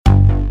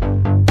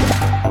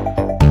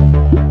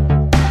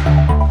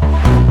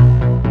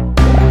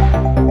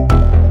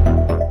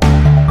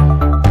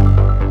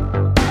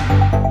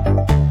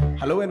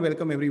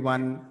welcome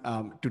everyone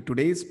to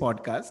today's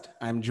podcast.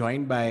 I'm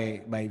joined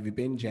by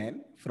Vipen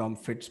Jain from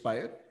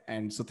Fitspire.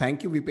 And so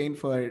thank you, Vipen,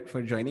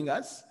 for joining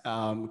us.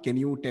 Can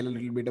you tell a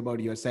little bit about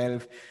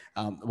yourself?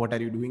 What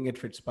are you doing at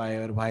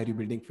Fitspire? Why are you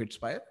building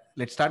Fitspire?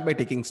 Let's start by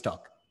taking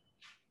stock.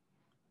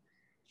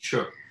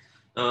 Sure.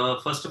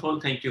 First of all,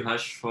 thank you,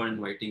 Harsh, for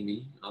inviting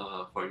me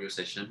for your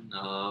session.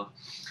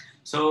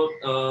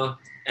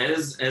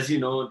 As you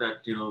know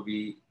that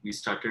we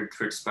started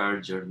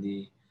Fitspire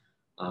journey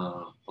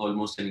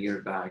almost a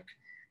year back.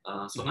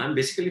 I'm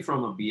basically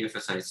from a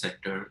BFSI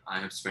sector. I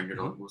have spent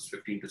almost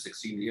 15 to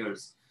 16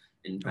 years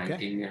in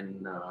banking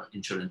and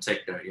insurance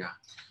sector. Yeah.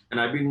 And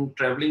I've been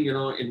traveling,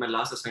 in my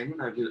last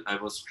assignment, I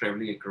was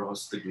traveling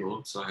across the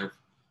globe. So I have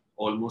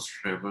almost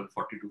traveled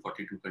 40 to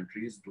 42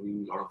 countries,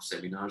 doing a lot of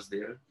seminars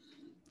there.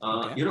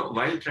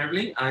 While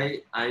traveling,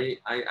 I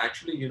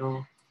actually,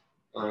 so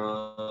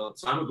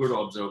I'm a good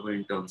observer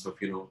in terms of,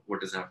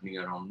 what is happening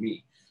around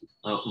me.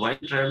 While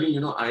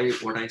traveling,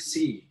 what I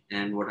see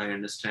and what I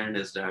understand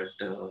is that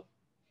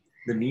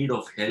the need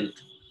of health,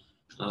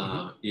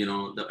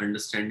 the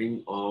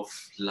understanding of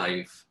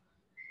life,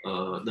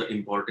 the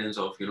importance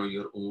of,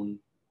 your own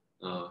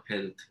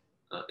health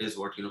is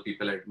what,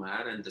 people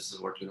admire. And this is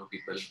what, people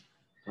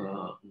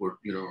would,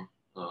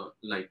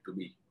 like to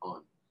be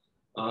on.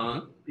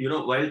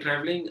 While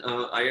traveling,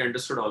 I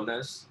understood all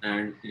this,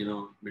 and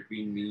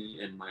between me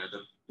and my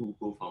other two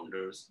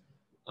co-founders,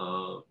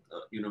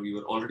 we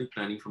were already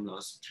planning from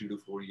last 3 to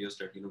 4 years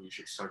that we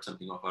should start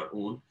something of our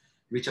own,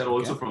 which are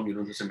also from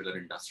the similar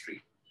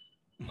industry.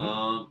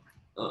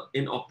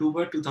 In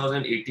October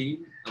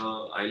 2018,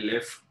 I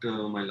left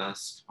my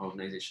last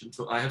organization.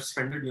 So I have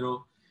spent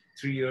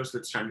 3 years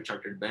with Standard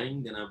Chartered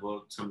Bank. Then I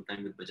worked some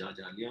time with Bajaj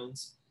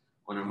Allianz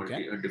on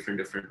a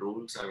different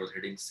roles. I was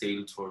heading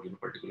sales for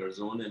particular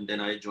zone, and then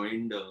I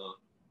joined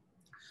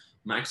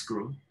Max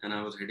Group, and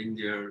I was heading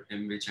their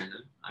MWay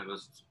channel. I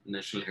was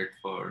national head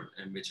for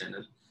MWay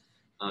channel,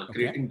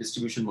 creating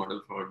distribution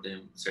model for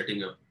them,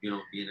 setting up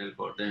P&L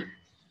for them,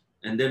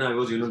 and then I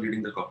was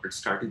leading the corporate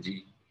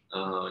strategy,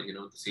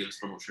 the sales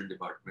promotion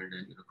department,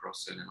 and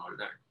cross sell and all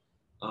that.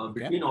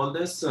 Between all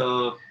this,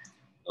 there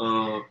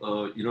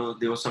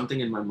was something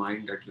in my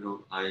mind that,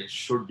 I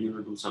should,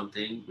 do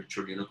something which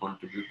should,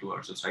 contribute to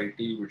our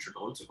society, which should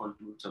also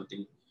contribute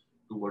something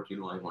to what,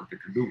 I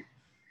wanted to do.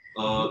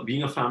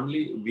 Being a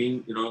family,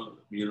 being,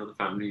 the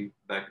family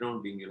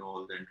background, being,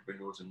 all the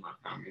entrepreneurs in my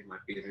family, my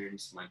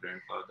parents, my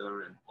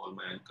grandfather, and all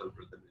my uncle,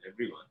 brother,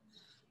 everyone.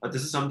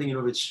 This is something,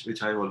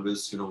 which I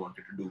always,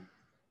 wanted to do.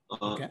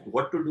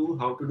 What to do,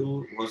 how to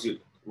do was,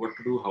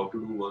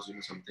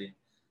 something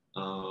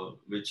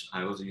which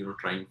I was,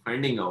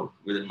 finding out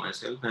within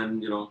myself.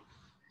 And,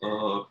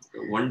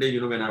 one day,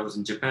 when I was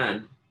in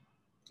Japan,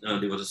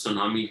 there was a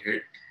tsunami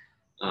hit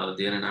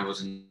there, and I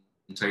was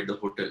inside the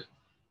hotel.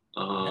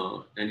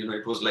 And,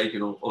 it was like,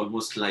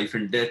 almost life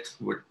and death,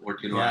 what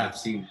I have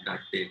seen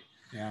that day.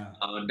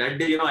 That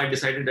day, I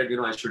decided that,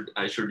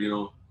 I should,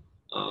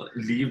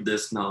 leave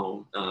this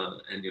now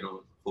and,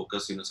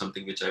 focus,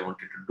 something which I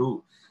wanted to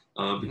do.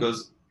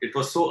 Because it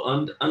was so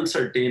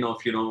uncertain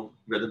of,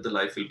 whether the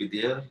life will be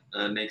there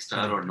next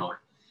hour or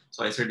not.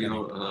 So I said,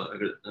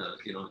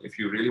 if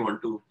you really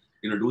want to,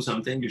 do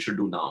something, you should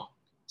do now.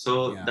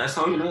 So that's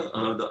how,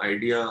 the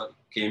idea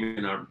came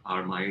in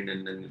our mind.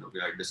 And then,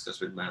 I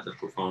discussed with my other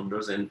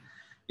co-founders, and,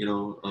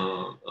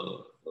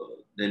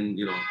 then,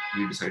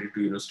 we decided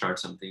to, start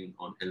something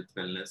on health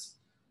wellness.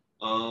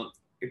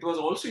 It was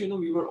also,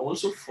 we were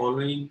also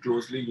following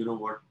closely,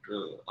 what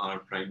our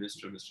Prime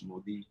Minister, Mr.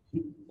 Modi,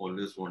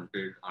 always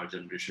wanted our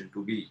generation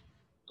to be.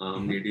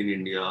 Made in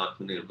India,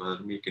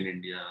 Atmanirbhar, Make in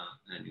India,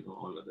 and,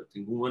 all other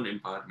things, women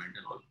empowerment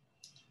and all.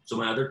 So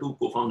my other two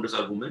co-founders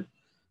are women.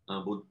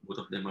 Both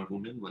of them are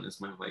women. One is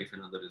my wife,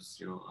 and other is,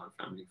 our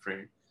family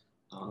friend.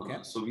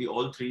 So we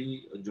all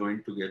three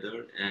joined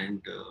together,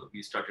 and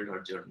we started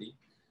our journey.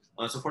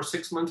 So for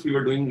 6 months, we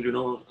were doing,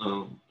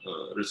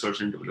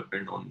 research and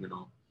development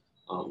on,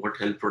 what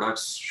health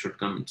products should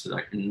come into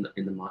that in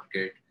the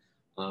market.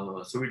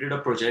 So we did a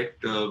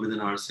project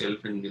within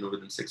ourselves, and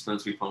within 6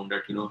 months we found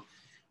that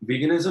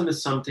veganism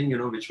is something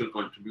which will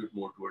contribute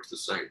more towards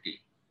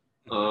society.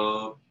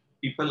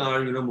 People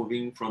are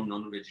moving from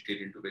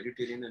non-vegetarian to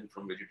vegetarian, and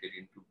from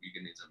vegetarian to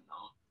veganism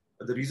now.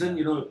 But the reason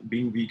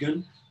being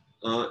vegan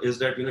is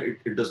that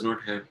it does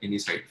not have any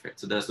side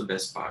effects. So that's the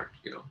best part.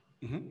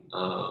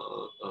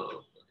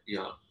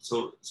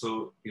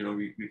 So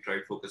we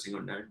tried focusing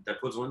on that.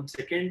 That was one.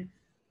 Second,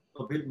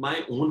 with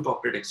my own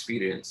corporate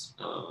experience,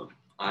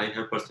 I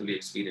have personally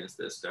experienced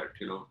this, that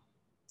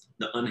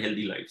the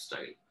unhealthy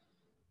lifestyle,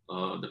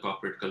 the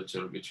corporate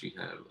culture which we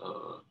have,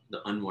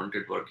 the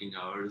unwanted working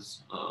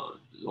hours,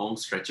 long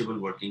stretchable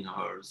working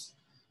hours,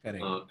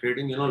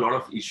 creating a lot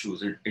of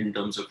issues in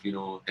terms of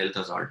health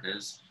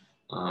hazardness,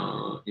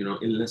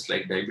 illness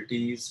like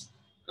diabetes,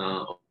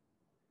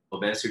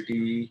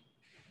 obesity,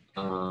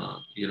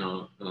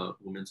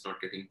 women's not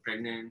getting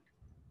pregnant,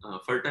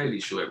 fertile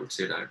issue, I would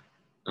say that.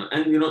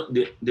 And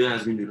there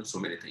has been so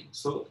many things.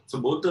 So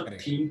both the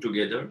Correct. theme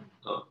together,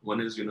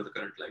 one is the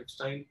current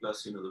lifestyle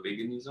plus the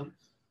veganism,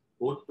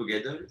 both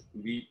together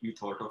we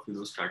thought of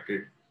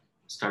starting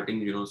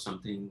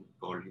something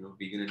called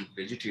vegan and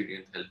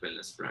vegetarian health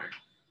wellness brand.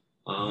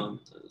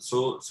 Mm-hmm.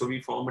 So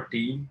we form a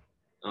team,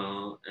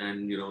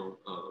 and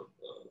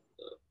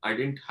I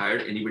didn't hire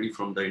anybody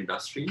from the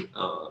industry.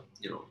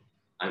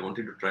 I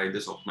wanted to try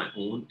this off my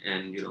own,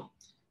 and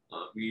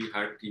we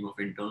had a team of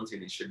interns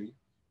initially,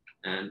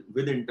 and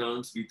with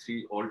interns, we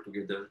three all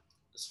together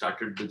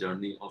started the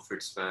journey of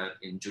Fitspire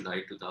in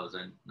July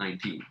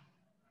 2019.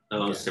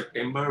 Okay.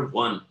 September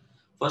 1,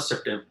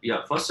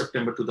 1st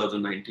September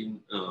 2019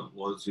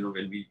 was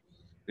when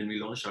we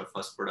launched our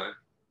first product.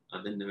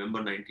 Then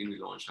November 19 we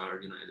launched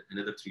our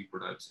another three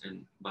products,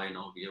 and by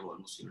now we have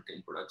almost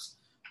 10 products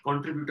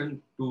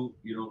contributing to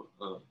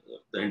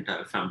the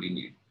entire family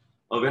need.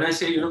 When I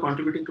say Right.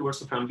 contributing towards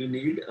the family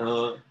need,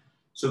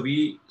 so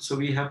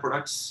we have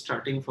products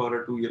starting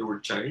for a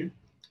 2-year-old child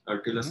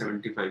till a Mm-hmm.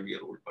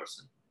 75-year-old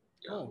person.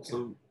 Yeah. Oh,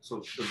 okay.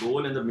 So the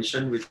goal and the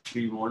mission which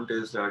we want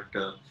is that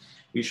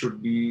we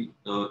should be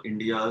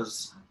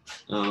India's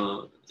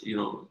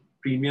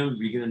premium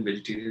vegan and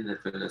vegetarian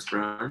health wellness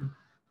brand,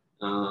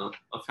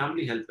 a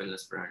family health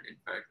wellness brand, in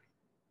fact,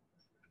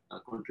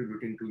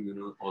 contributing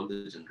to all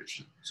the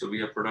generation. So we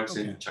have products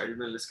in Okay. child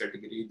wellness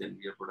category, then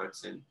we have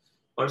products in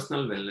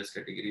personal wellness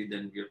category,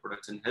 then we have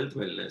products in health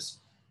wellness,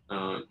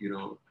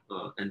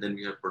 and then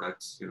we have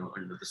products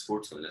under the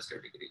sports wellness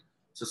category.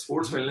 So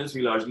sports Mm-hmm. wellness,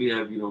 we largely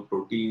have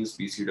proteins,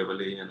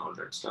 BCAA, and all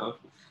that stuff.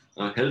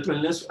 Health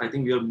wellness, I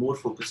think we are more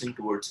focusing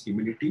towards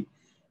immunity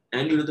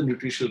and the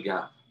nutritional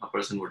gap a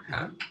person would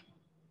Mm-hmm.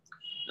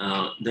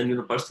 have.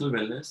 Then personal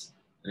wellness,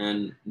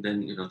 and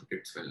then the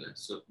kids wellness.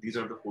 So these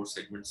are the four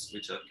segments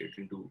which are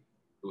catering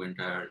to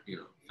entire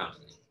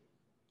family.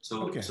 So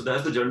Okay. so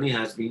that's the journey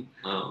has been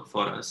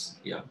for us.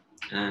 Yeah.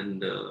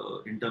 And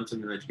in terms of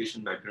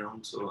education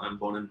background, so I'm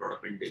born and brought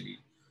up in Delhi.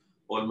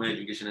 All my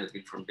education has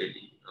been from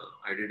Delhi.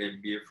 I did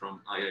MBA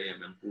from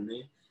IIM Pune,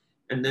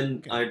 and then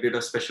Okay. I did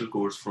a special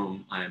course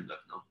from IIM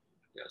Lucknow.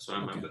 Yeah, so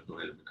I'm Okay. Lucknow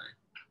alumni.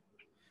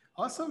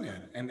 Awesome, yeah.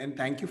 And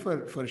thank you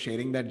for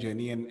sharing that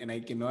journey. And I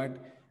cannot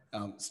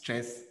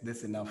stress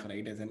this enough,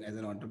 right? As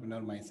an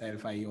entrepreneur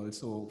myself, I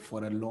also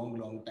for a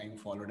long time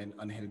followed an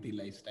unhealthy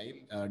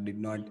lifestyle. Did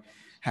not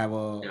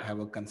Yeah, have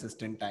a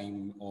consistent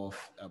time of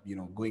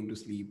going to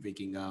sleep,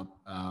 waking up,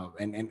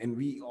 and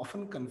we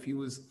often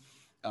confuse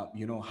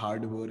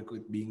hard work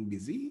with being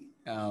busy.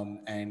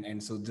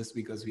 And so just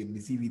because we're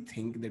busy, we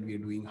think that we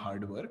are doing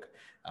hard work,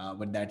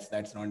 but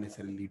that's not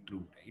necessarily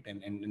true, right?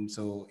 And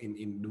so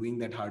in doing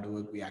that hard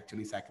work, we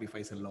actually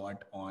sacrifice a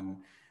lot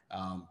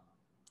um,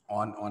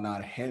 on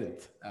our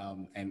health,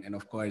 and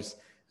of course,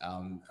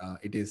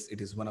 it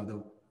is one of the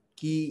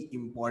key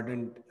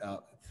important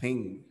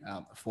thing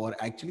for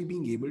actually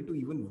being able to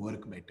even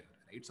work better,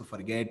 right? So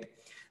forget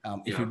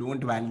if you yeah,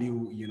 don't value,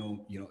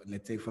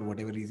 let's say for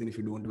whatever reason, if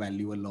you don't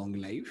value a long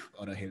life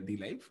or a healthy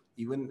life,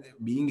 even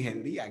being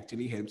healthy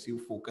actually helps you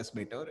focus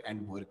better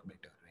and work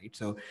better, right?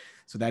 So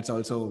that's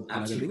also another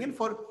thing. absolutely. And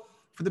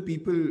for the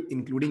people,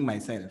 including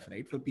myself,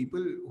 right? For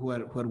people who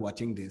are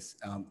watching this,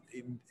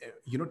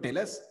 tell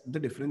us the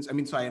difference. I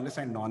mean, so I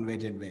understand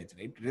non-veg and veg,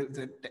 right?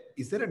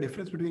 Is there a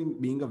difference between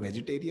being a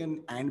vegetarian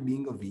and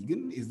being a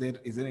vegan? Is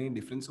there any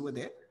difference over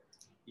there?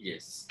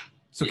 Yes,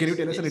 So can you yes,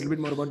 tell us a little yes. bit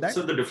more about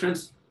So that? the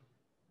difference,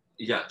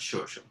 yeah,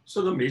 sure, sure.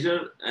 So the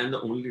major and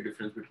the only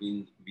difference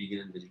between vegan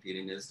and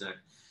vegetarian is that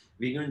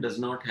vegan does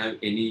not have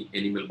any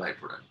animal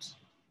byproducts.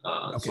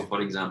 So Okay,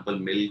 for example,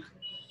 milk,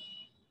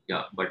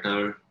 yeah,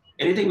 butter,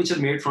 anything which is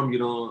made from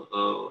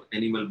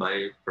animal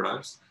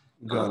byproducts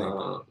got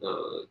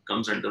it,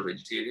 comes under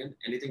vegetarian.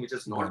 Anything which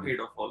is not got it, made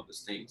of all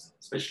these things,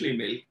 especially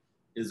milk,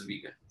 is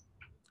vegan.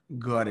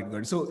 got it.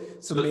 So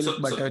So milk, so so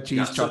butter, yeah.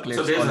 cheese, So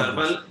chocolates, there's all of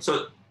this. herbal.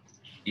 So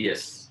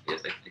yes,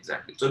 yes,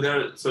 exactly. So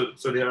there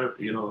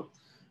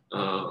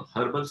are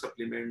herbal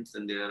supplements,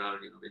 and there are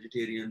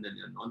vegetarian, then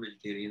there are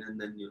non-vegetarian, and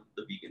then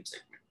the vegan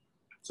segment.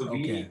 So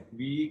Okay.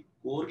 we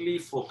corely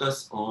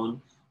focus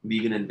on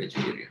vegan and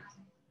vegetarian.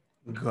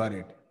 Got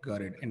it.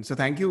 Got it. And so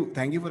thank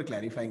you for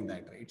clarifying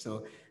that, right?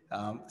 So,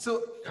 um, so,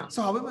 Yeah,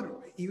 however,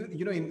 even,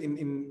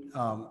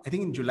 I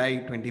think in July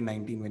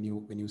 2019,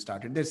 when you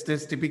started,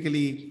 there's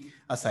typically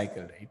a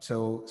cycle, right?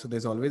 So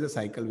there's always a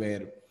cycle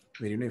where,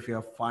 if you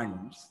have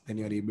funds, then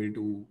you're able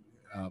to,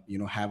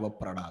 have a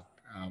product,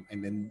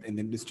 and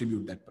then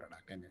distribute that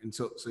product. And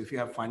so if you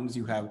have funds,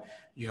 you have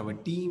a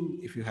team.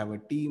 If you have a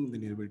team,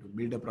 then you're able to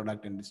build a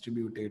product and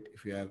distribute it.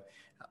 If you have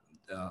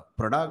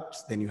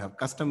products, then you have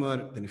customer,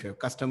 then if you have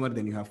customer,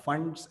 then you have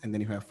funds, and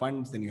then if you have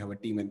funds, then you have a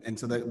team, and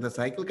so the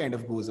cycle kind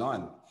of goes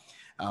on.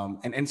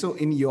 And so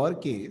in your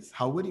case,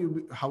 how were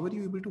you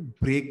able to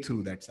break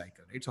through that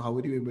cycle, right? So how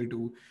were you able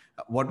to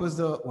what was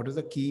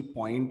the key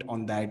point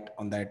on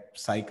that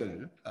cycle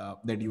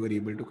that you were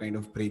able to kind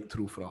of break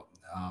through from?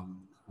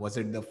 Was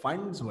it the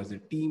funds? Was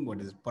it team? What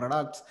is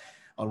products?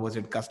 Or was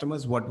it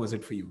customers? What was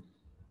it for you?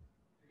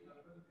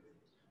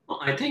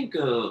 I think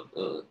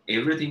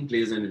everything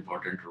plays an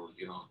important role.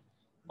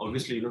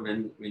 obviously,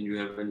 when you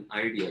have an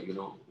idea,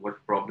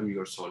 what problem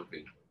you're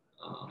solving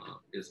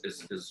is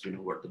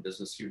what the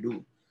business you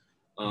do.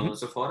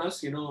 So for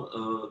us,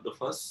 the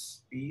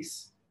first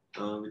piece,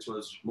 which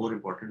was more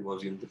important,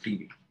 was the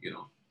team.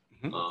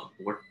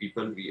 What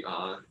people we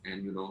are,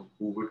 and who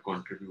would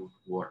contribute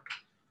what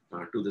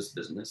to this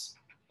business.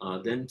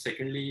 Then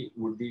secondly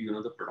would be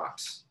the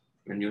products.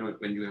 When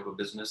you have a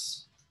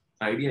business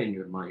idea in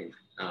your mind,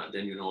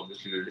 then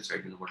obviously you'll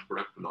decide what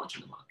product to launch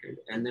in the market,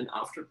 and then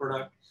after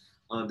product,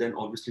 then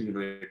obviously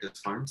it is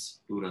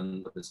funds to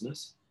run the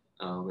business,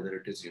 whether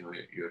it is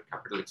your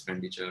capital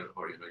expenditure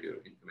or your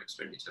income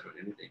expenditure or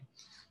anything.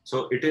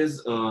 So it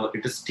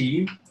is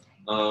team,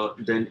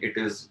 then it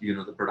is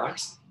the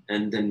products,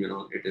 and then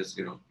it is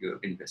your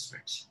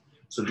investments.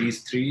 So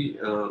these three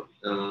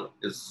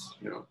is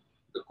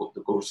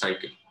the core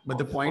cycle. But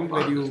the point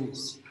where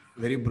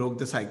you broke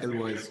the cycle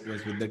was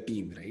with the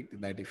team, right?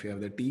 That if you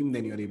have the team,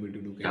 then you're able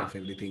to do kind of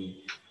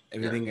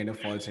everything kind of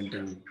falls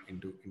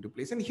into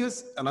place. And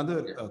here's another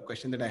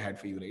question that I had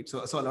for you, right?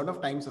 So a lot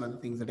of times, one of the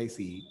things that I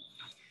see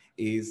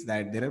is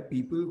that there are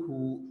people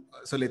who,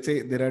 so let's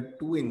say there are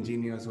two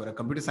engineers who are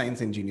computer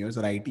science engineers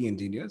or IT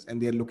engineers,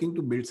 and they are looking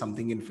to build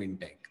something in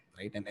fintech,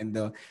 right? And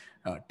the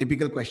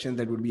typical question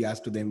that would be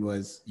asked to them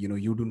was,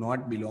 you do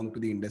not belong to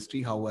the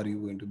industry. How are you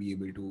going to be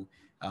able to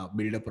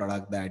build a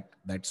product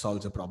that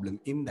solves a problem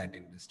in that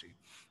industry?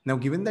 Now,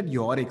 given that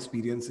your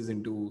experience is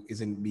in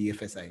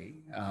BFSI,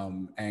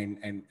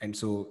 and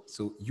so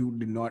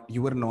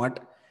you were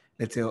not,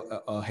 let's say,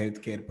 a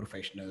healthcare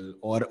professional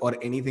or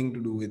anything to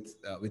do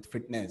with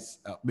fitness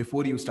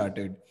before you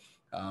started,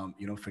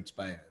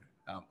 Fitspire.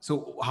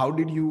 So how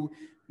did you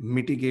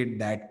mitigate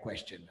that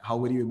question? How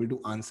were you able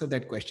to answer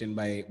that question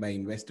by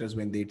investors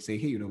when they'd say,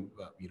 hey,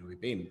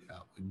 Vipen,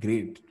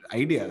 great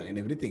idea and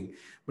everything,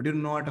 but you're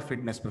not a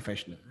fitness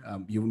professional.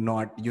 You're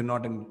not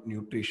a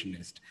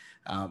nutritionist.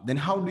 Then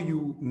how do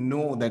you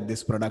know that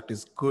this product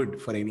is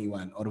good for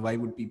anyone, or why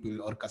would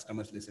people or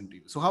customers listen to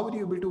you? So how were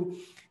you able to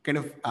kind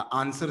of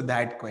answer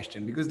that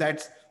question? Because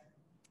that's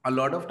a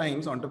lot of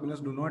times entrepreneurs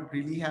do not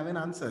really have an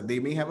answer. They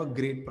may have a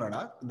great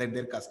product that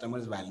their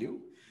customers value,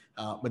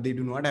 but they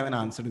do not have an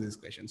answer to this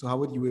question. So how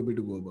were you able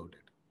to go about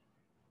it?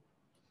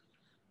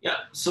 Yeah.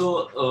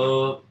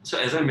 So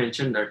as I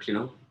mentioned that,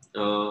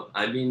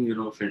 I've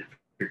been,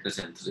 fitness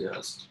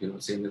enthusiast,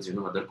 same as,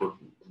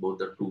 both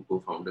the two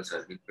co-founders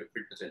have been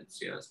fitness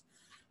enthusiasts.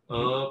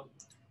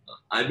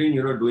 I've been,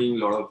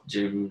 doing a lot of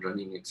gym,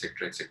 running,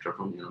 etc.,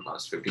 from,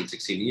 last 15,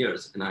 16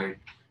 years. And I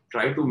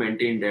try to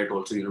maintain that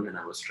also, when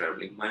I was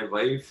traveling. My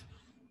wife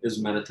is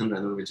marathon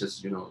runner, which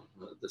is,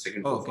 the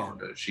second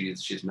co-founder. Okay.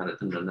 She's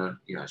marathon runner.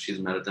 Yeah, she's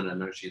marathon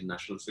runner. She's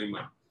national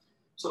swimmer.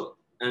 So,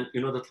 and,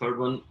 the third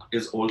one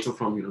is also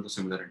from, the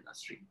similar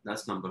industry.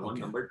 That's number one.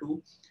 Okay. Number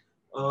two,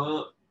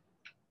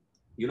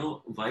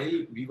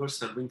 while we were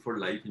serving for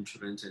life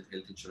insurance and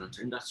health insurance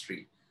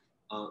industry,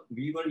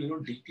 we were,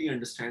 deeply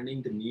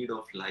understanding the need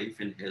of life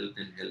and health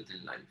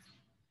in life.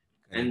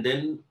 Okay. And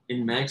then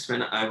in Max,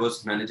 when I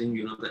was managing,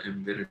 the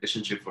MBA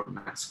relationship for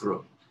Max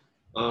Group,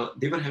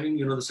 they were having,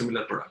 the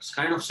similar products,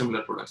 kind of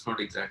similar products, not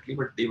exactly,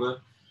 but they were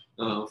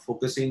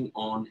focusing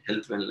on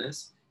health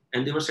wellness,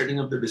 and they were setting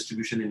up the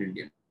distribution in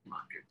Indian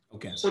market.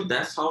 Okay. So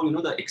that's how,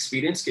 the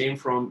experience came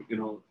from,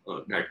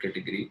 that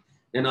category,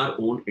 then our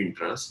own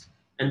interest,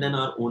 and then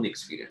our own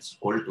experience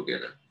all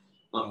together.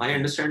 Okay. I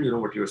understand,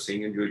 what you're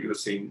saying, and you're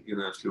saying,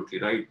 absolutely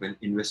right. When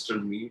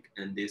investors meet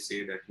and they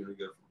say that, you're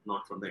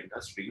not from the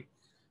industry,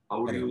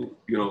 how do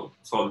you,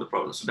 solve the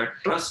problem? So that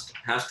trust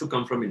has to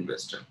come from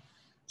investor.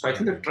 So I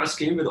think the trust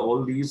came with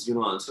all these,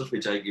 answers,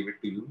 which I give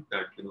it to you,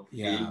 that,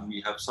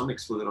 we have some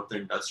exposure of the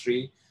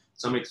industry,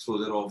 some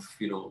exposure of,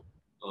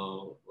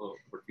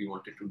 what we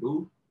wanted to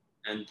do.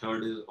 And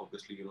third is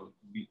obviously,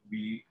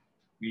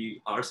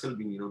 we ourselves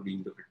being,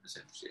 being the fitness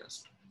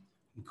enthusiast.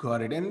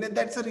 Got it. And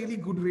that's a really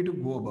good way to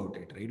go about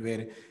it, right?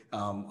 Where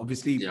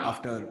obviously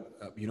after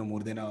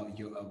more than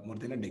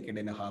a decade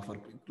and a half or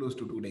close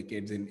to 2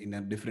 decades in a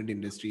different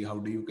industry, how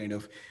do you kind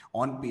of,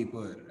 on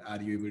paper,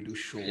 are you able to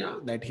show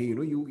that, hey,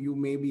 you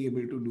may be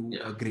able to do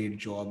a great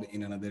job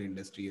in another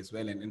industry as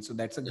well? And so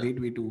that's a great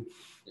way to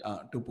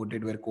put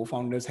it, where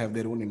co-founders have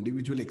their own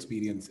individual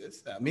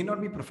experiences, may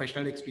not be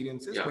professional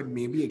experiences, but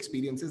maybe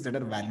experiences that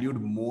are valued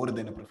more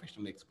than a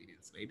professional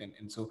experience, right?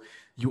 And so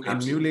you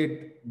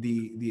emulate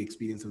the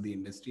experience of the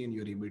industry, and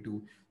you're able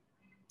to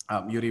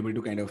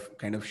kind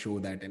of show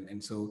that,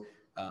 and so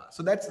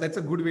that's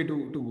a good way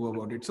to go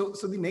about it. So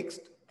the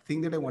next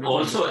thing that I wanted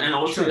also, to and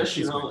also, yes,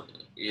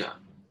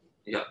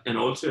 and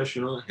also, yes,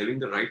 having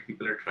the right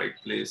people at right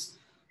place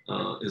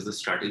is the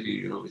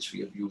strategy, which we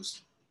have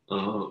used.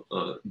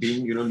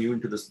 Being, new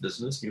into this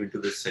business, new into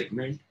this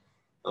segment,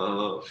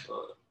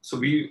 so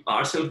we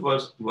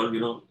ourselves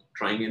were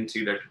trying and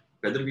see that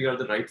whether we are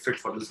the right fit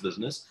for this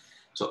business.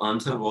 So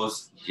answer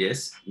was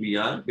yes, we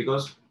are,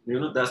 because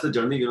that's the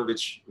journey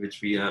which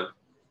we have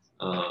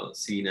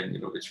seen,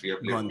 and which we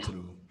have gone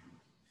through.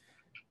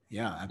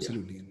 Yeah,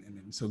 absolutely.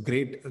 And so a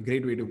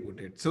great way to put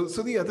it. So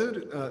the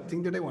other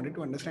thing that I wanted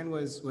to understand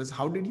was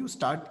how did you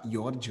start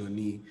your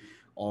journey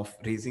of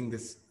raising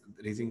this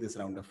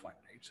round of fund,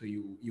 right? So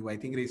you I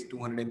think raised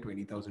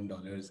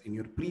 $220,000 in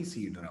your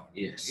pre-seed round, right?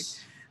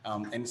 Yes.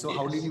 And so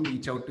how did Yes. you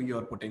reach out to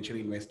your potential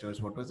investors?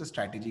 What was the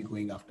strategy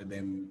going after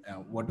them?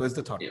 What was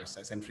the thought Yeah.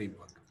 process and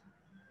framework?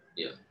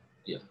 Yeah.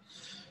 Yeah.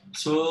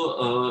 So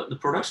the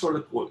products were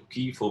the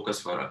key focus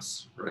for us,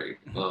 right?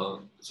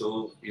 So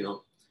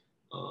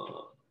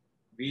uh,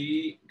 we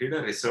did a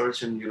research,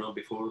 and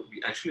before we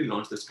actually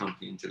launched this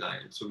company in July,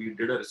 so we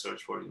did a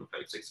research for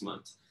 5-6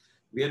 months,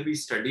 where we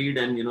studied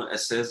and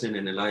assessed and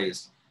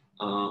analyzed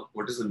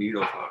what is the need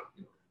of our.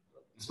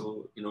 So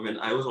when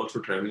I was also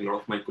traveling, a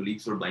lot of my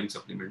colleagues were buying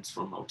supplements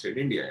from outside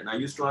India, and I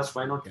used to ask,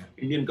 why not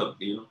Indian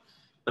company?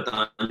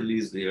 Patanjali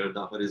is there,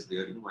 Dabur is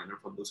there. Why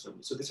not from those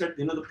companies? So they said,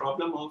 the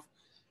problem of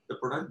the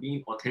product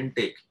being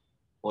authentic,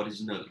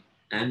 original,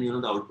 and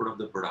the output of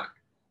the product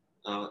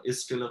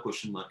is still a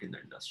question mark in the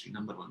industry.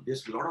 Number one,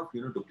 there's a lot of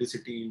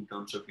duplicity in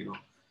terms of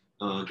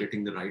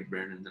getting the right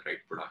brand and the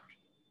right product.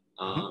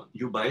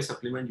 You buy a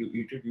supplement, you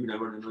eat it, you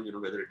never know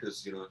whether it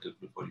is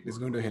helpful for you. It's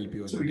going to help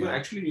you. So we were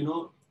actually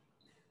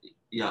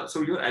so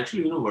we were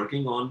actually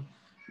working on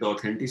the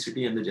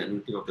authenticity and the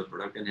genuinity of the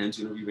product, and hence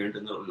we went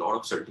in a lot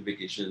of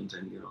certifications,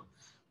 and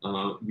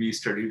we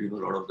studied a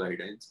lot of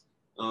guidelines.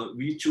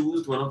 We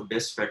chose one of the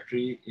best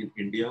factory in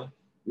India,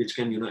 which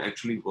can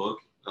actually work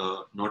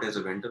not as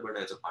a vendor but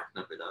as a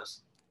partner with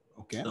us.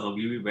 Okay.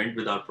 We went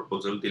with our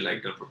proposal. They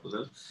liked our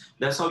proposal.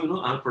 That's how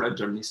our product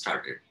journey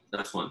started.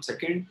 That's one.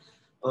 Second,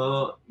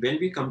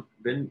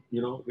 when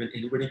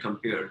anybody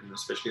compare,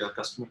 especially our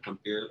customer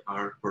compare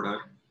our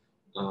product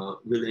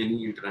with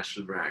any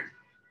international brand.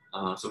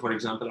 So, for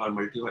example, our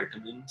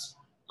multivitamins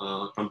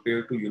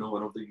compared to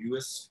one of the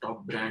US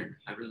top brand.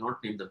 I will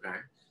not name the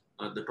brand.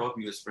 The top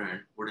US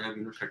brand would have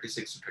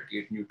 36 to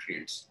 38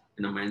 nutrients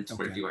in a man's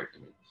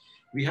multivitamin.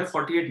 We have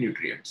 48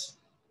 nutrients.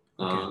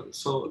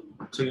 So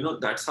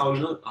that's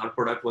how our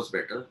product was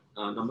better.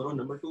 Number one.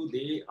 Number two,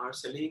 they are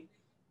selling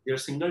their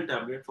single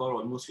tablet for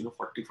almost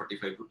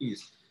 40-45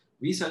 rupees.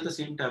 We sell the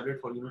same tablet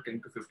for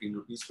 10 to 15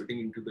 rupees, fitting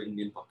into the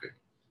Indian pocket.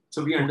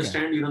 So we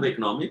understand the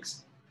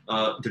economics,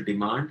 the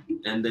demand,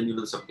 and then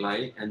the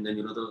supply, and then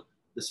the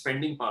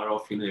spending power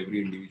of every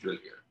individual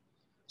here.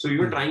 So we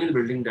were trying and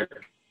building that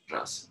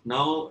trust.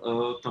 Now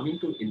coming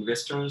to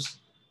investors,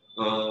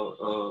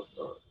 the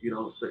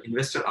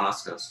investor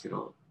asked us,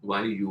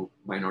 why you,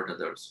 why not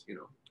others?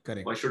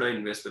 Correct. Why should I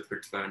invest with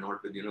Fitspire,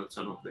 not with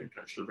some of the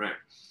international brand?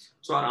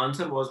 So our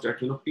answer was that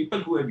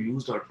people who have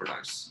used our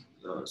products,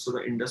 so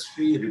the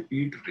industry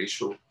repeat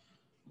ratio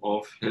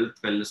of health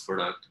wellness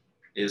product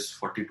is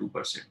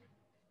 42%.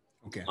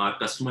 Okay. Our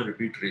customer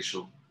repeat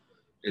ratio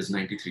is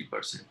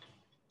 93%.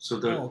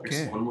 So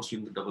it's almost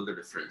double the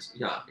difference.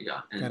 Yeah.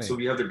 And so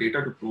we have the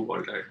data to prove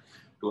all that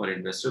to our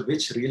investor,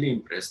 which really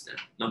impressed them.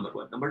 Number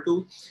one. Number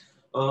two,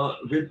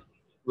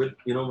 with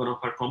one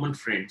of our common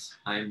friends,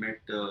 I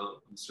met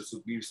Mr.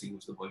 Sukhbir Singh,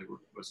 who's the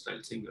Bollywood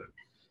versatile singer,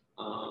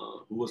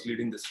 who was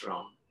leading this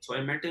round. So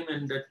I met him,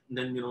 and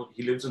then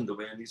he lives in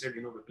Dubai, and he said,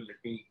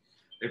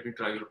 let me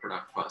try your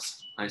product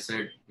first. I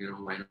said,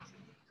 why not?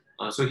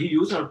 So he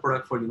used our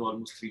product for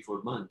almost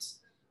 3-4 months,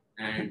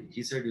 and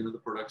he said, the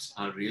products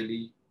are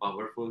really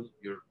powerful.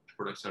 Your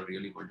products are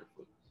really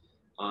wonderful.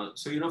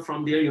 So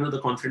from there,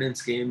 the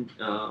confidence came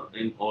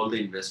in all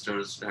the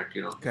investors that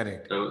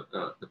correct,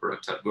 the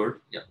products are good.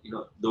 Yeah,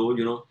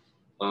 though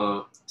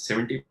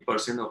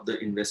 70% of the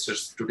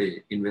investors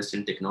today invest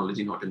in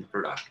technology, not in the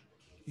product.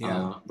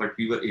 Yeah. But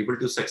we were able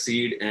to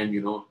succeed and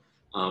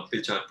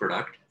pitch our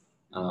product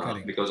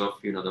because of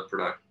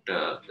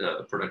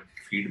the product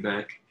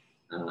feedback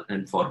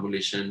and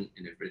formulation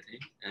and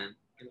everything, and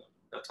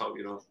that's how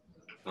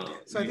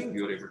so I think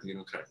we were able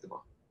to crack the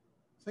box.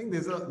 So I think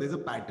there's a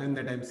pattern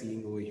that I'm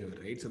seeing over here,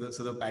 right? So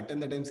the pattern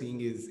that I'm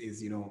seeing is a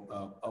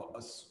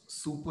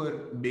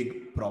super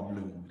big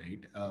problem,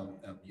 right?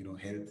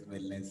 Health,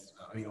 wellness,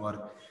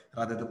 or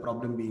rather the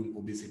problem being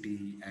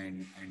obesity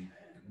and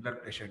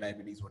blood pressure,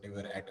 diabetes,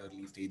 whatever at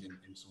early stage, and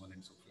so on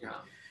and so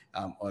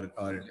forth.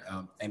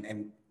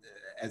 And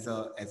as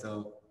a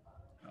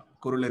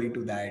corollary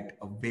to that,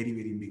 a very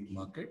very big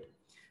market.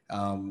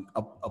 And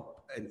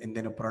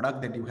then a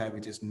product that you have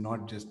which is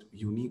not just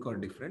unique or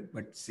different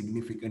but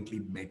significantly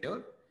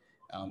better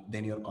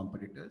than your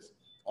competitors,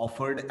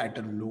 offered at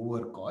a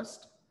lower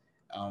cost,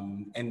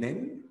 and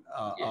then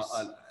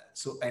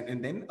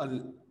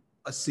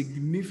a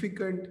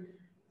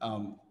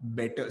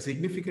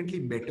significantly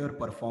better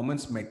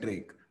performance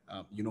metric,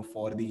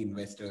 for the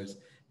investors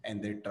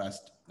and their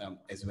trust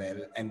as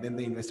well, and then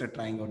the investor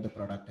trying out the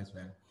product as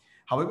well.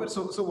 However,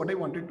 so what I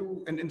wanted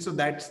to, and so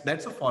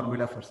that's a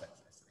formula for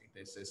success, right?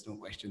 There's no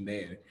question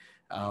there.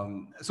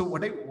 So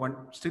what I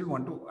still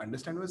want to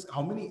understand was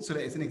how many. So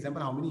as an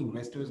example, how many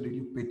investors did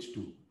you pitch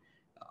to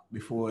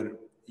before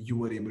you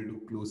were able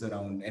to close a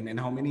round, and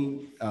how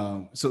many?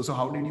 So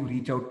how did you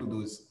reach out to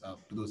those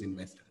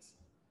investors?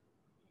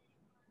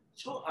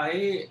 So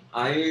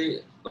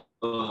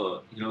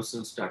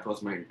since that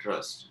was my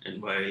interest,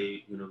 and while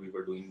we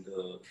were doing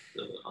the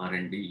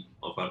R&D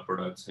of our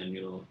products and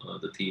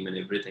the theme and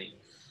everything,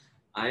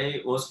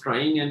 I was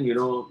trying and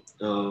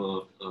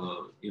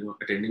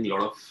attending a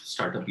lot of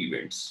startup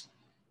events,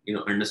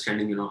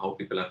 understanding how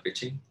people are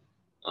pitching,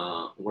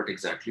 what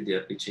exactly they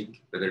are pitching,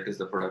 whether it is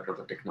the product or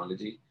the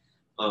technology,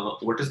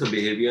 what is the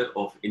behavior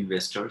of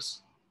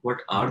investors, what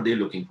are they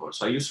looking for.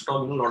 So I used to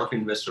talk to a lot of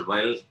investors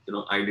while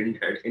I didn't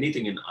had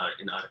anything in our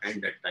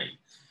hand that time,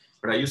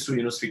 but I used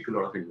to speak to a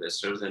lot of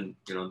investors, and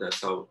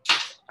that's how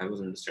I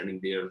was understanding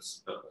their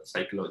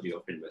psychology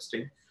of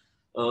investing.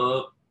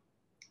 Uh,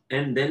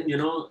 and then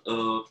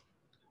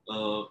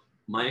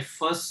my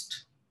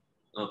first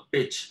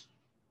pitch,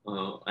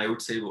 I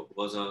would say,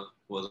 was a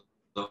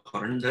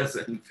horrendous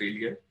and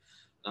failure,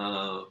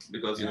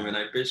 because when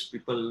I pitched,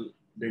 people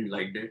didn't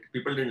like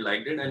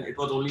it, and it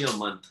was only a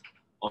month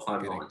of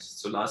our launch.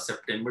 So last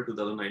September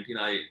 2019,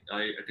 I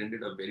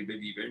attended a very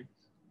big event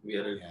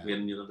where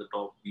when the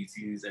top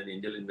VCs and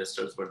angel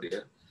investors were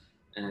there,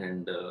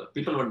 and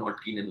people were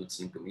not keen in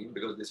listening to me,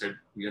 because they said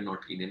we are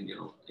not keen in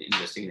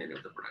investing in any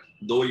of the product,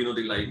 though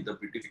they like the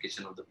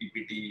beautification of the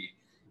PPT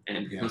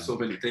and so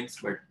many things,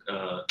 but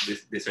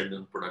they said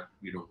no, product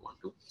we don't want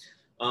to.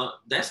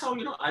 That's how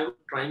I was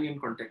trying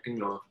and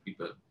contacting a lot of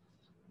people,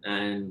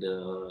 and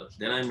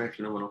then I met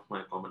one of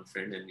my common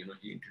friend, and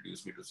he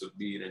introduced me to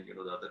Sukhbir and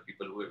the other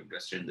people who have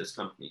invested in this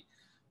company.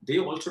 They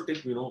also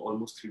take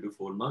almost 3 to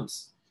 4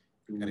 months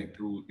to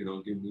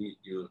give me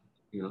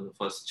the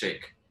first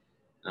check.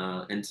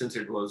 And since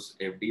it was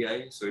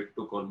FDI, so it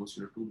took almost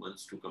 2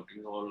 months to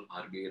complete all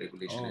RBI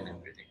regulation and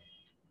everything.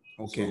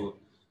 Okay. So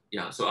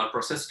yeah, so our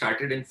process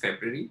started in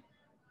February,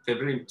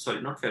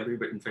 sorry, not February,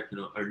 but in fact,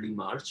 early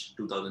March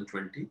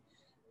 2020.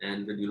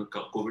 And with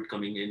COVID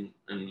coming in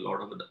and a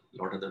lot of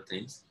other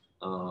things,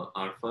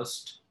 our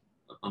first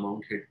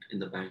amount hit in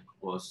the bank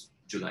was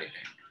July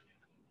 10th.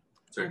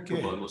 So it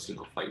took almost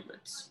 5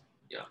 months.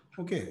 Yeah.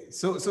 Okay.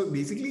 So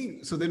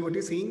basically, so then what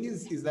you're saying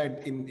is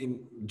that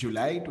in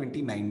July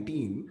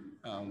 2019,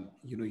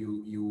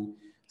 you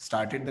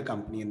started the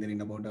company, and then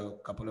in about a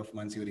couple of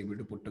months you were able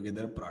to put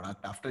together a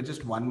product. After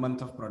just 1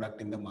 month of product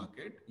in the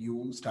market,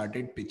 you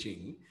started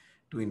pitching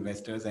to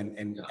investors,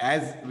 and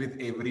as with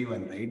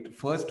everyone, right,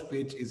 first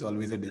pitch is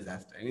always a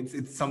disaster, and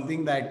it's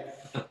something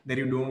that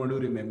you don't want to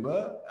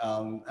remember,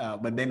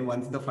 but then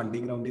once the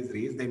funding round is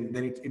raised, then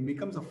it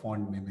becomes a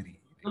fond memory.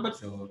 Right?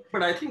 No,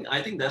 but I think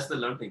that's the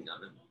learning. I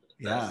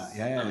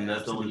mean,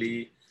 that's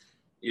absolutely.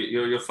 the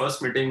only your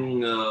first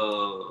meeting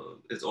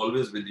is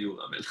always with you.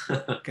 I mean,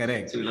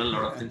 correct. So you learn a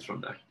lot of things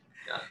from that.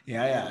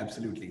 Yeah,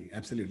 absolutely,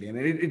 and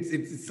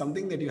it's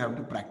something that you have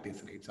to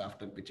practice, right? So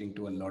after pitching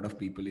to a lot of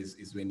people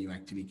is when you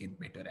actually get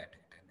better at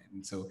it,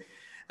 and so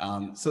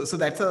so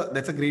that's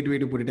a great way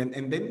to put it.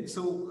 And then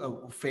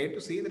so fair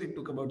to say that it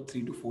took about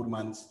 3 to 4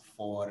 months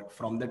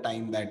from the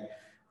time that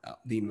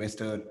the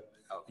investor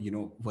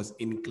was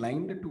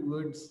inclined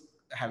towards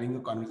having a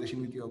conversation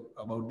with you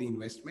about the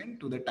investment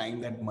to the time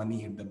that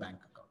money hit the bank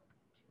account,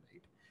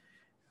 right?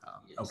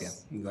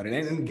 Yes. Okay, got it.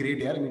 And great,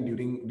 yeah. I mean,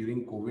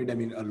 during COVID, I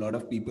mean, a lot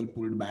of people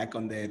pulled back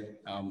on their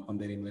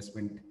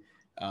investment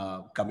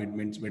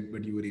commitments,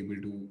 but you were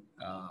able to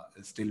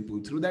still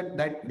pull through that.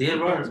 There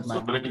were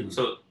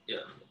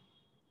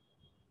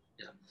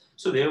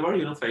so there were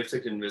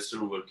 5-6 investors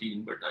who were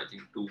keen, but I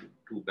think two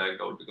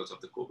backed out because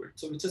of the COVID.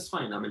 So which is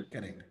fine. I mean,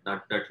 correct.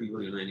 That we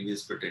were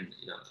anyways pretend.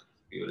 Yeah,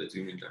 we were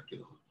assuming that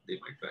they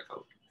might back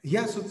out.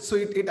 Yeah, so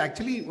it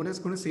actually, what I was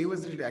going to say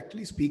was that it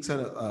actually speaks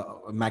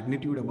a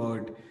magnitude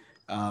about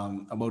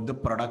the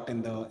product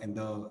and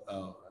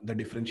the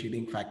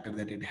differentiating factor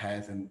that it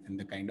has, and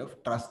the kind of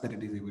trust that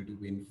it is able to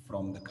win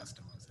from the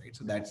customers, right?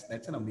 So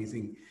that's an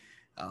amazing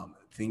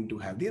thing to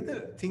have. The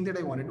other thing that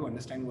I wanted to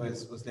understand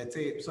was let's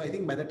say, so I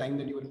think by the time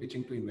that you were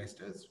pitching to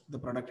investors, the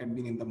product had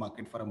been in the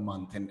market for a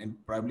month, and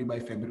probably by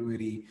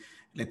February,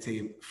 let's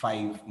say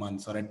 5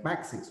 months or at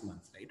max 6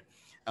 months, right?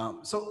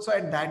 So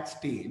at that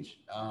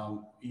stage,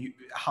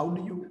 how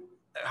do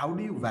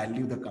you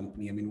value the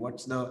company? I mean,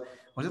 what's the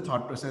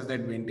thought process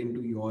that went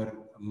into your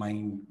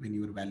mind when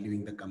you were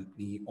valuing the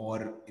company,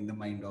 or in the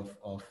mind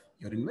of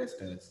your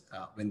investors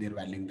when they're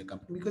valuing the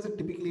company? Because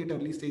typically at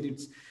early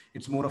stage,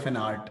 it's more of an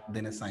art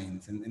than a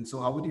science. And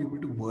so how were you able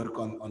to work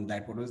on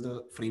that? What was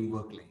the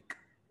framework like?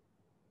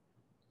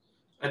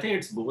 I think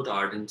it's both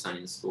art and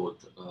science,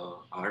 both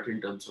art in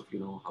terms of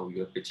how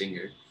you're pitching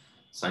it.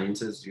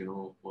 Science is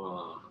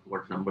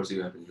what numbers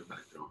you have in your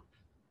background.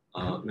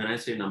 When I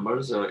say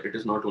numbers, it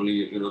is not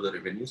only the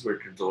revenues, but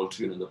it's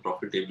also the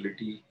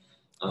profitability.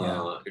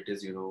 It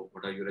is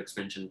what are your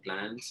expansion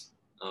plans.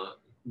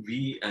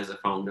 We as a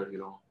founder,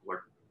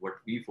 what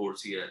we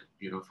foresee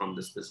from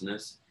this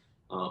business.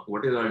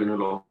 What is our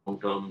long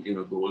term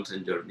goals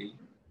and journey.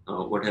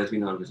 What has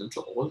been our vision.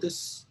 So all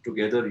this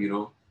together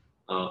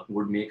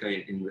would make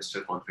an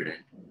investor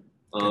confident.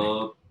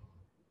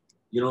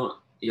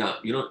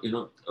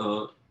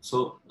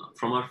 So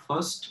from our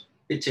first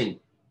pitching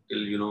till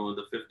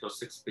the 5th or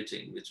 6th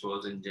pitching, which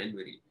was in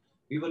January,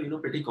 we were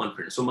pretty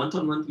confident. So month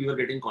on month we were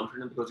getting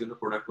confident because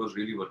product was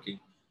really working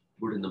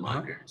good in the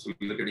market. So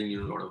we were getting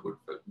a lot of good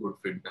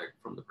feedback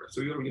from the press.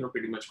 So we were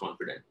pretty much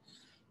confident.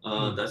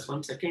 That's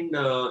one. Second,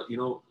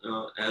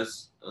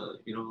 as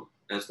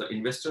the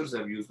investors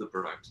have used the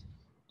products,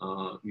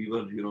 we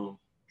were,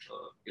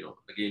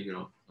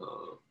 again,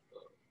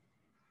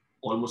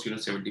 almost,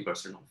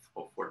 70%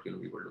 of what,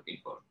 we were looking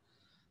for.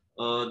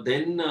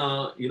 Then,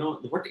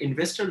 what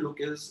investor look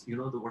is, the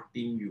what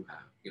team you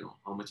have,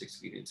 how much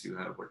experience you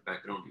have, what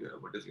background you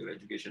have, what is your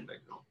education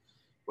background,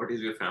 what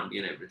is your family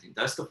and everything.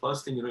 That's the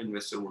first thing,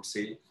 investor would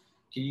say,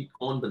 कि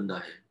कौन बंदा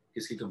है,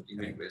 किसकी company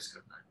में invest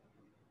करना है.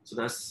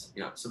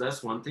 So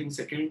that's one thing.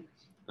 Second,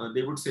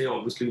 they would say,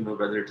 obviously,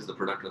 whether it is the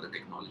product or the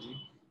technology.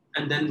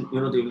 And then,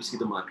 they will see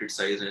the market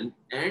size, and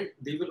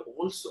they will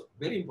also,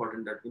 very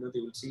important that, they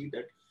will see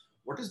that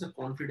what is the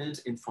confidence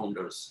in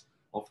founders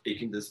of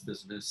taking this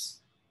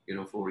business,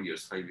 4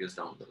 years, 5 years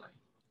down the line.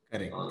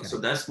 Correct. So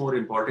that's more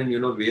important,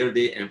 where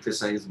they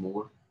emphasize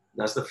more.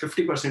 That's the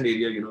 50%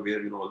 area,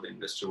 where, all the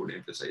investor would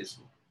emphasize.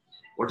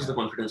 What is the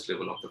confidence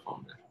level of the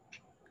founder?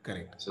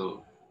 Correct.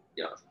 So,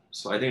 yeah.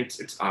 So I think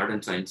it's art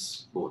and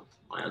science both.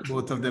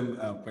 Both of them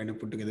kind of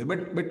put together.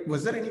 But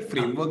was there any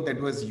framework that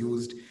was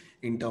used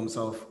in terms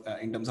of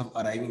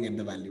arriving at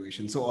the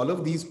valuation? So all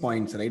of these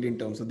points, right, in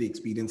terms of the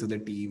experience of the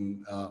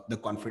team, the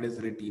confidence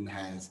that the team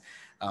has,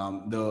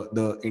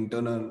 the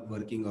internal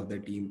working of the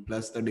team,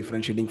 plus the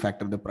differentiating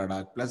factor of the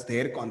product, plus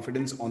their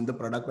confidence on the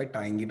product by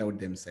trying it out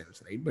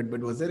themselves, right? But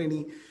was there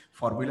any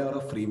formula or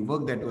a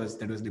framework that was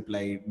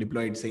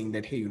deployed saying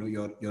that, hey,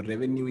 your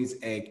revenue is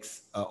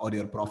X or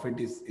your profit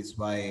is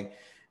Y,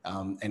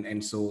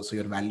 and so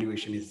your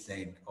valuation is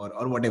Z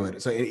or whatever?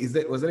 So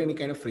was there any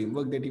kind of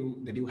framework that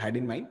you had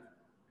in mind?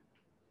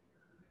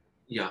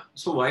 Yeah.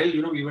 So while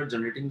we were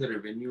generating the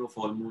revenue of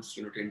almost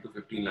 10 to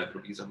 15 lakh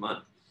rupees a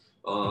month,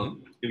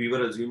 we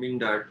were assuming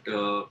that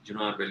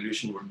our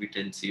valuation would be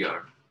 10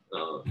 CR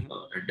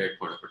at that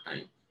point of a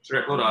time. So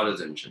that was our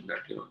assumption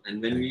that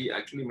and when we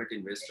actually met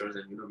investors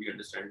and we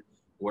understand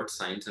what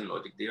science and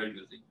logic they are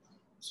using.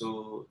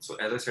 So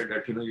as I said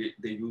that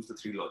they use the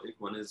three logic.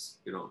 One is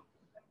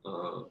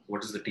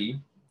what is the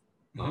team.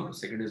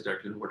 Second is that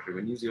what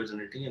revenues you are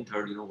generating, and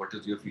third what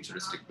is your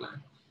futuristic plan.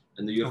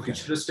 And your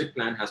futuristic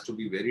plan has to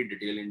be very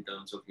detailed in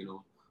terms of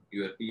your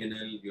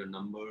P&L, your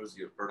numbers,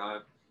 your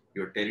product,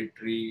 your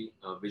territory,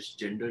 which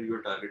gender you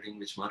are targeting,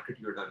 which market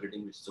you are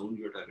targeting, which zone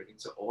you are targeting.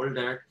 So all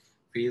that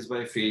phase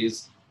by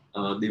phase,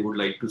 they would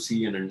like to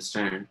see and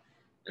understand,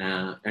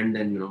 and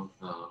then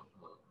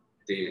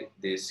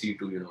they see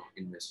to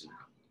invest in it.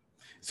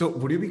 So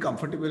would you be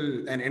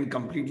comfortable and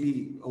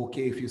completely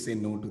okay if you say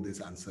no to this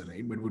answer,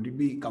 right? But would you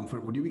be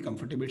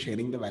comfortable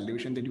sharing the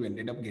valuation that you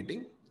ended up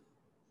getting?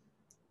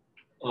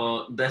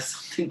 That's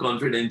something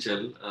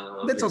confidential.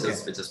 That's okay.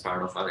 Which is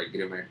part of our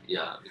agreement.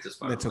 Yeah, which is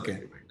part of our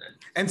agreement.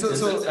 And so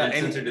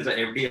since it is a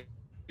FDI,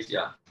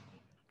 yeah.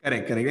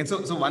 Correct. And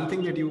so one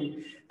thing that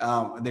you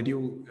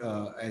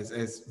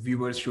as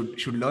viewers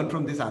should learn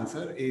from this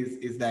answer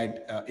is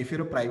that if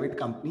you're a private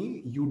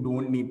company, you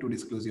don't need to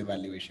disclose your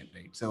valuation,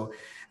 right? So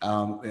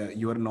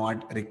you are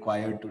not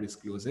required to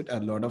disclose it. A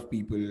lot of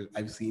people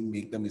I've seen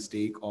make the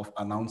mistake of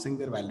announcing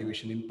their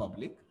valuation in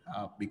public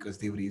because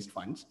they've raised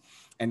funds,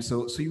 and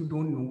so you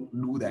don't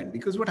do that,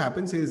 because what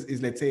happens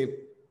is, let's say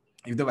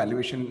if the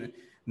valuation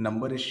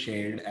number is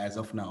shared as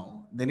of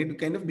now, then it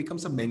kind of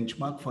becomes a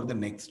benchmark for the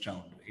next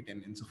round, right?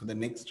 And so for the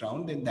next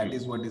round, then that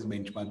is what is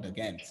benchmarked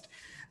against.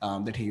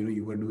 That hey,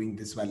 you were doing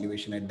this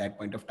valuation at that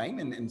point of time,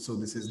 and so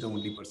this is the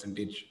only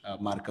percentage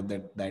markup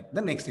that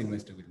the next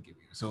investor will give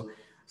you. So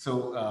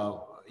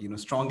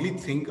strongly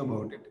think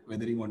about it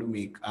whether you want to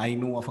make. I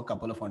know of a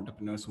couple of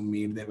entrepreneurs who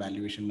made their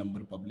valuation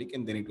number public,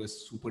 and then it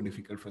was super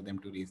difficult for them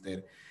to raise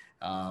their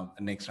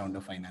next round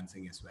of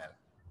financing as well.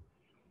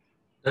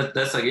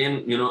 That's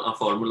again, a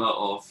formula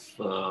of,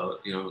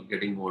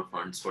 getting more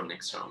funds for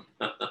next round.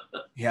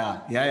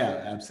 Yeah,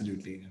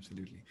 absolutely.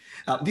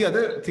 The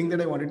other thing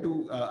that I wanted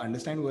to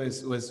understand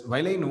was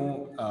while I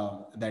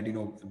know that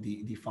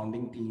the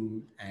founding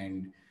team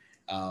and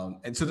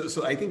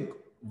so I think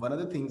one of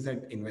the things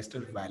that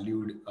investors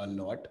valued a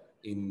lot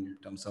in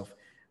terms of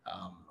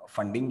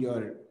funding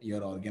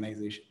your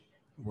organization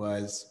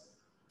was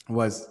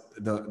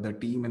the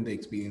team and the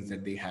experience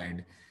that they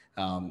had.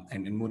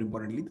 And more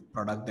importantly, the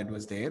product that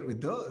was there with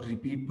the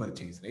repeat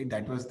purchase, right?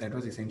 That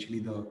was essentially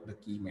the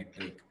key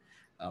metric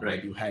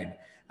that you had.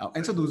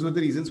 And so those were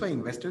the reasons why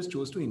investors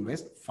chose to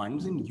invest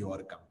funds in your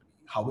company.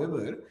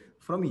 However,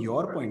 from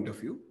your point of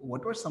view,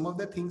 what were some of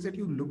the things that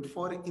you looked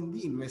for in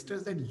the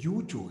investors that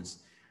you chose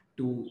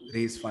to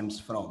raise funds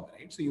from,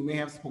 right? So you may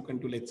have spoken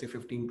to, let's say,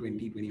 15,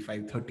 20,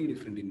 25, 30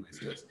 different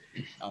investors.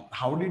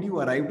 How did you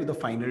arrive to the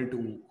final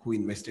two who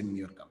invested in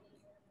your company?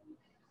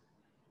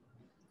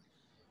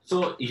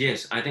 So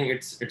yes, I think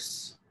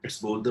it's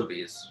both the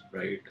ways,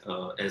 right?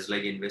 As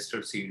like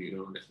investor seed,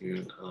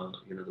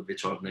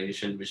 which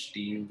organization, which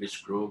team,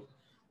 which group,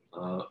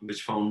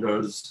 which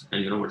founders,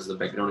 and what is the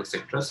background,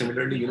 etc.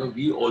 Similarly,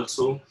 we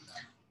also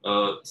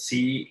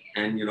see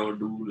and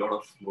do a lot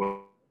of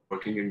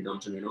working in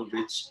terms of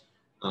which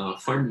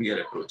fund we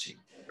are approaching,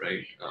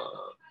 right?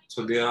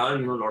 So there are a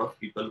lot of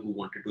people who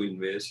wanted to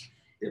invest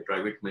their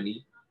private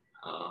money,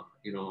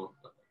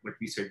 but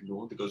we said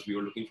no because we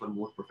were looking for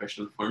more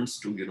professional funds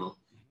to,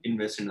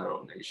 invest in our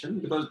organization,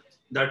 because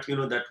that,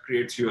 that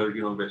creates your,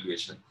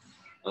 valuation.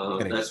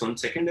 That's one.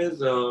 Second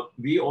is,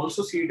 we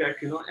also see that,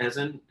 as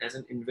an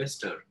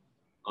investor,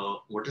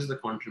 what is the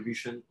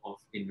contribution of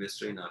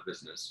investor in our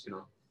business?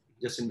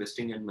 Just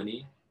investing in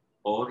money,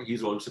 or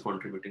he's also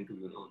contributing to,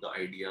 the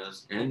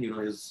ideas, and,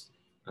 is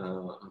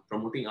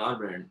promoting our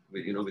brand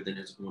with, within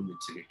his own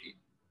vicinity.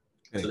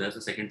 So that's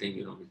the second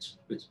thing,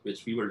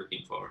 which we were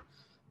looking for.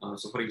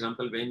 So for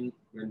example, when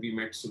we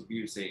met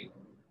Sukhbir Singh,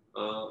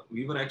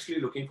 we were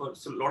actually looking for,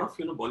 so a lot of,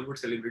 Bollywood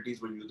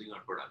celebrities were using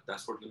our product.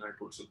 That's what, I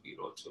told Sukhbir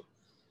also.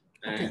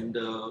 And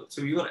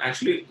so we were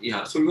actually,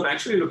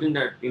 looking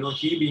at,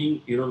 he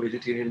being,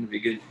 vegetarian,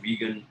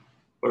 vegan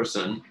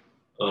person,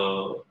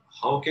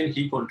 how can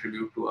he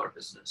contribute to our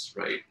business,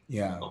 right?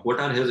 What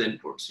are his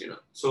inputs,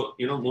 So,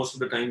 most of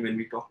the time when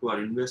we talk to our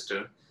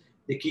investor,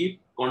 they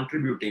keep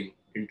contributing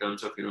in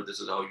terms of, this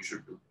is how you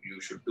should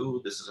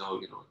do, this is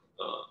how,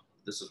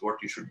 this is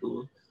what you should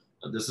do.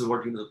 This is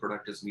what, the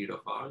product is need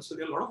of ours. So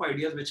there are a lot of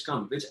ideas which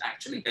come, which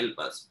actually help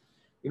us.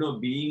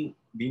 Being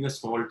a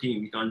small team,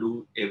 we can't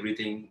do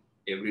everything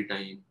every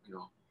time,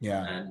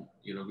 and,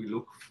 we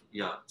look,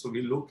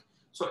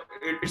 so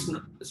it's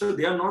not, so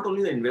they are not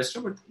only the investor,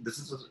 but this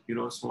is a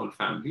small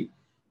family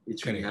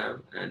which we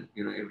have, and,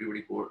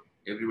 everybody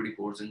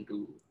pours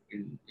into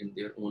in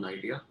their own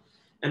idea,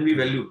 and we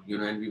value,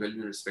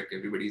 and respect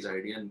everybody's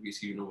idea, and we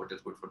see, what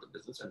is good for the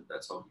business, and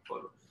that's how we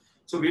follow.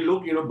 So we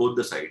look, both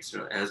the sides,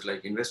 as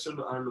like investors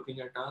are looking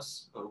at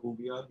us, who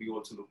we are, we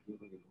also look,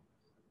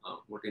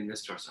 what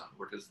investors are,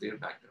 what is their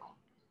background,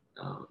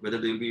 whether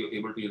they'll be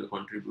able to,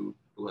 contribute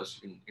to us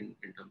in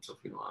terms of,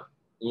 our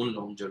own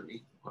long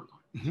journey or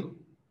not. So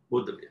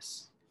both the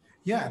ways.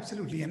 Yeah,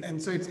 absolutely.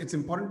 And so it's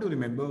important to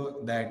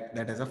remember that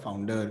as a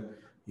founder,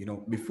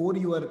 before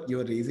you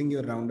are raising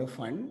your round of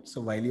fund, so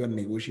while you are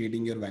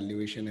negotiating your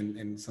valuation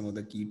and some of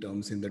the key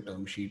terms in the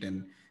term sheet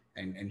and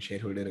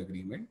shareholder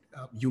agreement,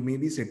 you may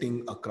be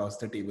sitting across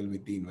the table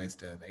with the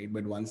investor, right?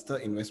 But once the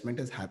investment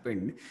has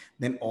happened,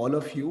 then all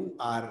of you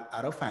are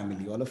a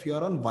family. All of you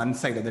are on one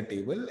side of the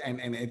table,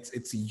 and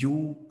it's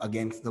you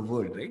against the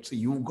world, right? So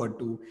you've got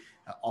to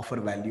offer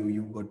value,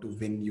 you've got to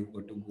win, you've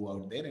got to go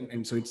out there,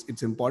 and so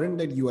it's important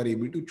that you are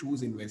able to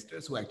choose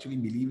investors who actually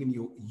believe in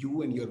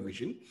you and your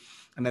vision,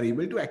 and are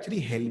able to actually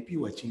help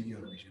you achieve your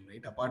vision,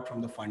 right? Apart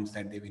from the funds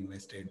that they've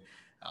invested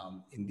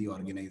in the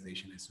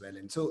organization as well.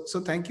 And so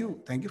thank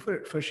you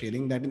for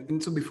sharing that.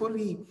 And so before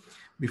we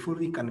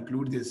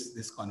conclude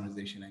this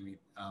conversation, I mean,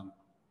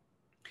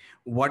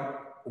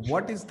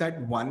 what is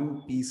that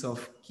one piece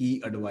of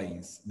key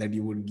advice that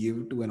you would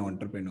give to an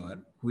entrepreneur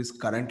who is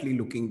currently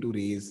looking to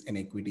raise an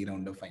equity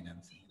round of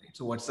financing, right?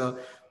 So what's the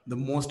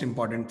most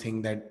important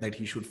thing that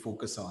he should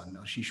focus on,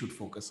 or she should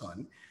focus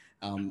on,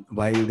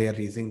 while they are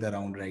raising the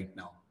round right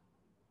now?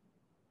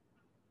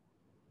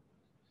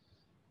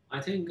 I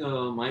think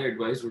my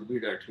advice would be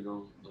that,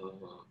 to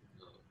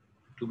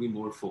be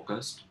more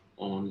focused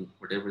on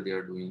whatever they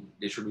are doing.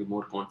 They should be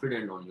more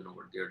confident on,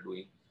 what they are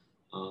doing,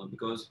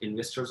 because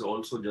investors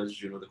also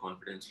judge, the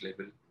confidence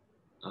level,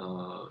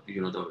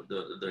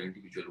 the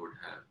individual would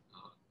have.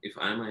 If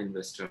I'm an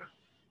investor,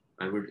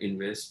 I would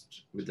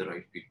invest with the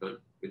right people,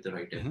 with the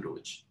right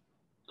approach.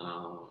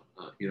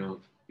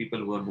 People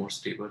who are more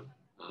stable,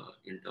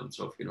 in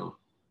terms of,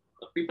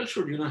 people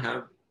should,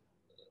 have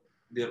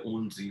their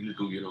own zeal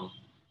to,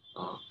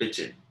 pitch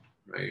in,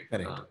 right?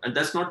 And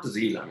that's not the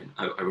zeal. I mean,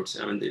 I would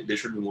say, they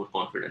should be more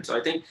confident. So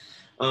I think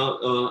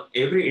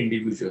every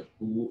individual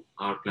who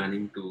are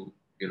planning to,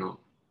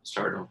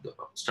 start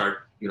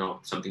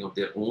something of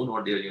their own,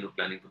 or they're,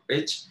 planning to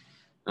pitch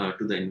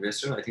to the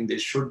investor, I think they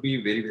should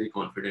be very, very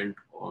confident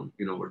on,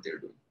 what they're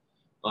doing.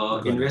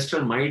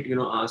 Investor might,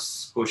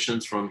 ask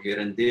questions from here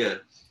and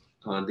there.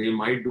 They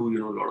might do,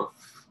 a lot of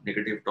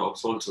negative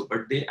talks also,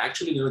 but they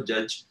actually,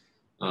 judge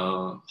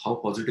how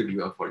positive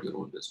you are for your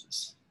own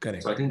business.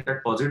 So I think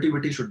that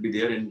positivity should be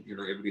there in,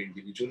 every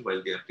individual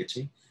while they are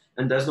pitching,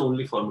 and that's the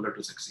only formula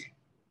to succeed.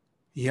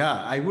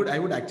 Yeah, I would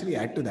actually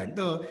add to that.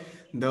 The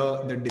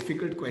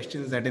difficult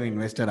questions that an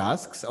investor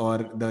asks, or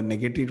the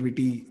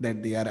negativity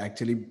that they are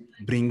actually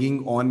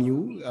bringing on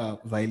you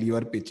while you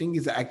are pitching,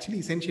 is actually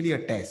essentially a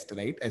test,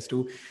 right? As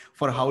to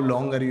for how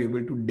long are you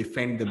able to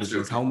defend the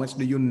business? How much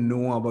do you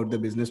know about the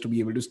business to be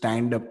able to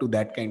stand up to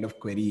that kind of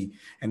query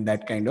and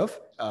that kind of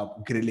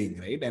grilling,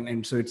 right?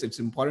 And so it's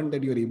important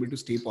that you're able to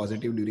stay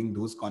positive during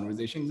those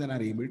conversations, and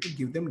are able to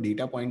give them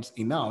data points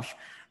enough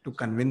to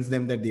convince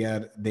them that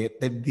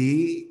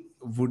they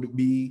would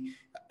be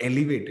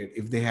elevated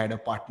if they had a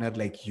partner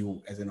like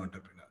you as an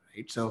entrepreneur,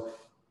 right? So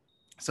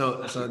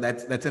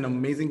that's an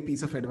amazing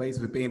piece of advice,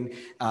 Vipen.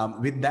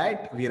 With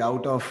that, we're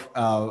out of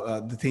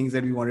the things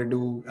that we wanted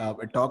to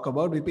talk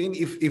about. Vipen,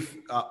 if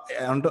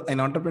an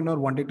entrepreneur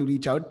wanted to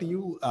reach out to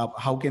you,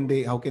 how can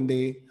they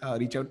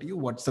reach out to you?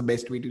 What's the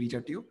best way to reach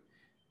out to you?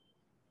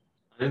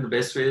 I think the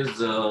best way is,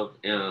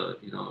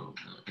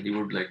 if you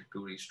would like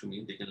to reach to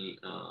me, they can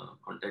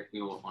contact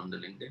me on the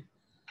LinkedIn.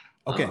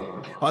 Okay,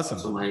 awesome.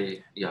 So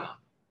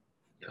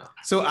Yeah.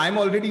 So I'm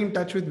already in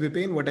touch with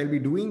Vipen. What I'll be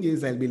doing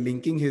is I'll be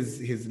linking his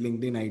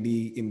LinkedIn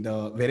ID in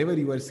the wherever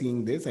you are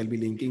seeing this. I'll be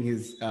linking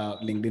his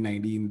LinkedIn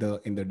ID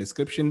in the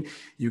description.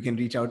 You can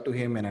reach out to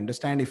him and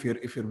understand if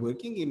you're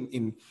working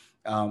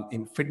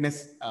in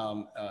fitness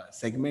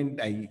segment.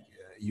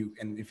 You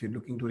and if you're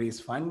looking to raise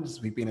funds,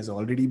 VPN has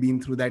already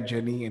been through that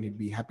journey, and he'd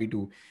be happy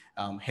to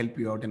help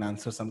you out and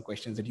answer some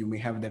questions that you may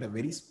have that are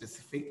very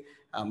specific,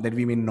 that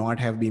we may not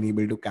have been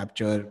able to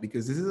capture,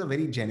 because this is a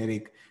very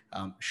generic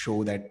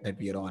show that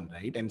we are on,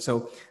 right? And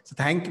so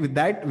thank with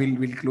that,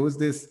 we'll close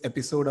this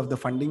episode of the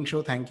Funding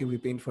Show. Thank you,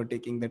 Vipen, for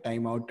taking the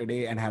time out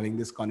today and having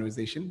this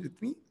conversation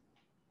with me.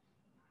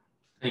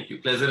 Thank you.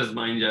 Pleasure is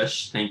mine,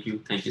 Yash. Thank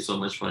you. Thank you so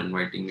much for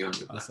inviting me on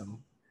your platform.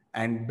 Awesome.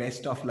 And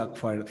best of luck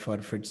for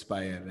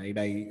Fitspire, right?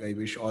 I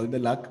wish all the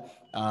luck,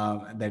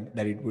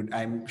 that it would.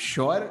 I'm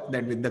sure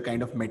that with the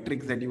kind of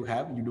metrics that you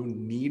have, you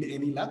don't need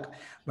any luck,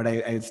 but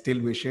I still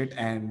wish it.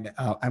 And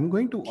I'm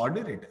going to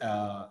order it,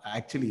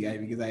 actually,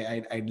 because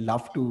I'd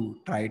love to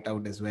try it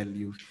out as well.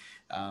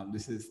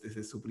 This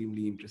is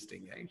supremely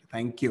interesting, right?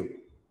 Thank you.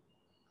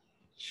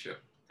 Sure.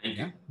 Thank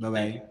Yeah. you. Bye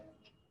bye.